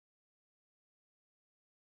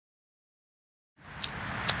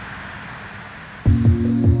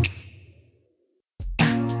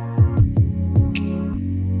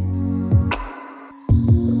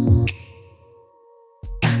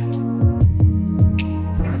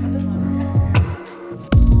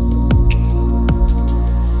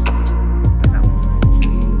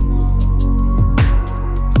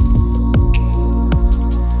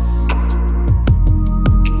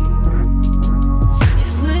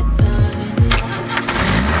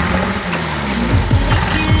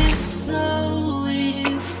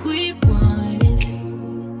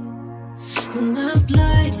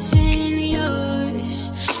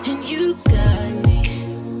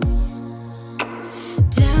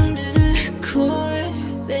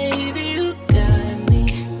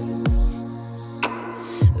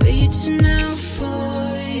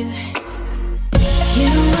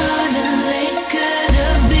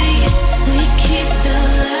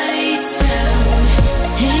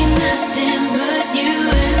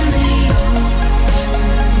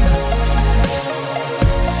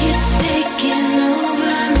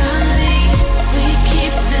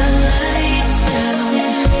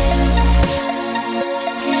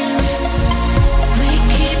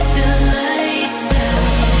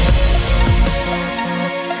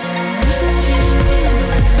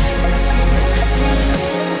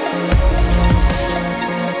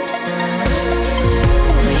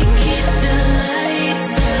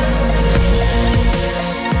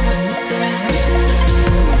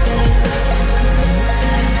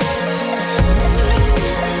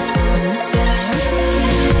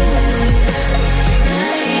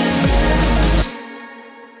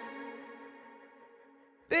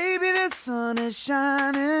sun is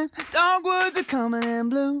shining, dogwoods are coming in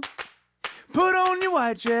blue. Put on your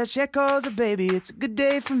white dress, yeah, cause baby, it's a good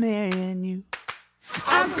day for marrying you.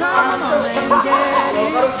 I call my mama and daddy,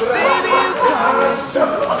 baby, you call us too.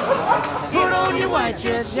 Put on your white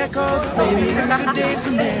dress, yeah, cause baby, it's a good day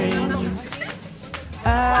for marrying you.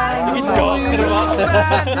 I know you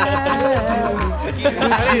by now,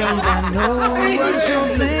 with dreams I know what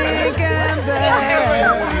you're thinking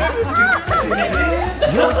about.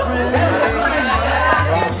 Your friend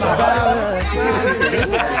asking about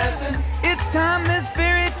us. It's time this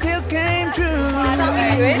fairy tale came true.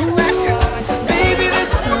 Baby, the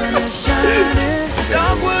sun is shining,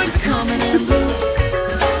 dogwoods are coming in blue.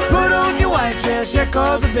 Put on your white dress, yeah,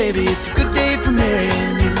 cause baby, it's a good day for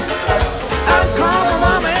marrying you. I'll call my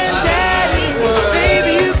mama and daddy,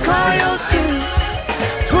 baby, you call yours too.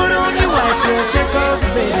 Put on your white dress, yeah, cause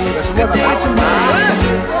baby, it's a good day for marrying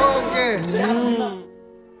you.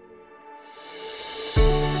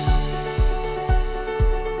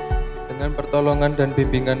 Dengan pertolongan dan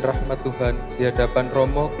bimbingan rahmat Tuhan di hadapan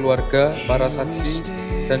Romo, keluarga, para saksi,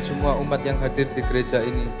 dan semua umat yang hadir di gereja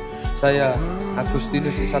ini, saya,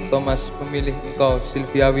 Agustinus Ishak Thomas, memilih engkau,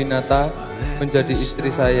 Silvia Winata, menjadi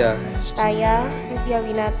istri saya. Saya, Silvia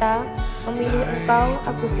Winata, memilih engkau,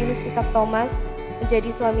 Agustinus Ishak Thomas,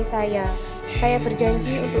 menjadi suami saya. Saya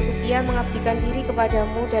berjanji untuk setia mengabdikan diri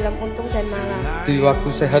kepadamu dalam untung dan malang. Di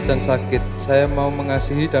waktu sehat dan sakit, saya mau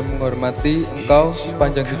mengasihi dan menghormati engkau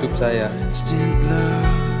sepanjang hidup saya.